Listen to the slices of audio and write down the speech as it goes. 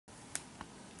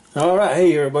Alright,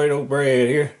 hey everybody, old Brad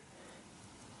here.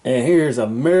 And here's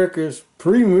America's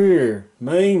premier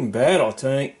main battle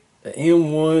tank, the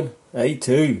M-1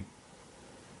 A2.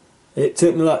 It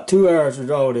took me like 2 hours to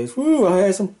draw this. Woo, I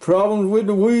had some problems with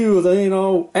the wheels. They ain't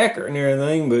all accurate and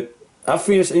everything, but I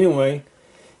finished anyway.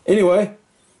 Anyway,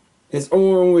 it's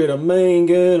armed with a main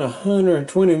gun,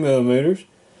 120 millimeters.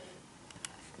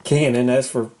 Cannon, that's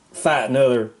for fighting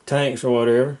other tanks or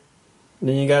whatever.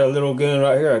 Then you got a little gun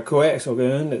right here, a coaxial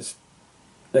gun.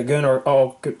 That gun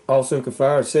also can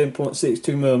fire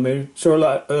 7.62 millimeters, sort of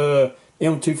like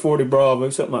M240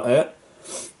 Bravo, something like that.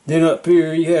 Then up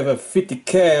here you have a 50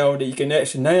 cal that you can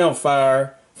actually now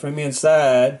fire from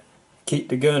inside, keep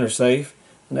the gunner safe.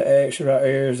 And the action right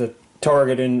here is a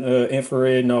target in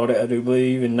infrared and all that, I do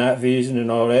believe, and night vision and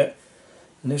all that.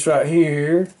 And this right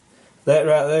here, that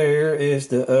right there is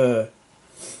the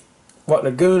what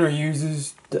the gunner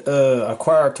uses to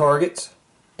acquire targets,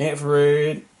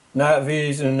 infrared, night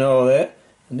vision and all that.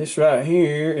 And this right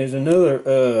here is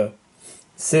another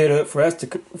setup for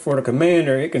the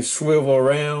commander. It can swivel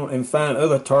around and find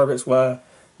other targets while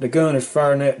the gun is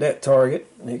firing at that target,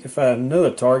 and it can find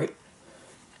another target,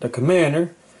 the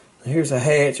commander. And here's a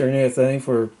hatch and everything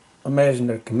for, imagine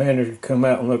the commander could come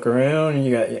out and look around, and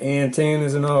you got your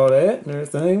antennas and all that and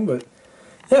everything. But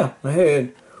yeah,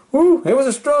 it was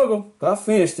a struggle, but I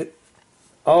finished it.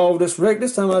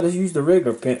 This time I just used a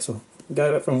regular pencil.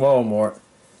 Got it from Walmart.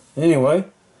 Anyway,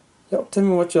 y'all tell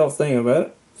me what y'all think about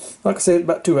it. Like I said,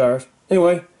 about 2 hours.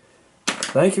 Anyway,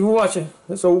 thank you for watching.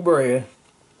 This old Brad.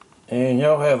 And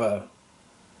y'all have a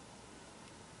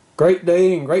great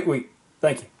day and great week.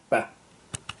 Thank you. Bye.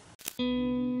 Thank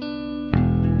you.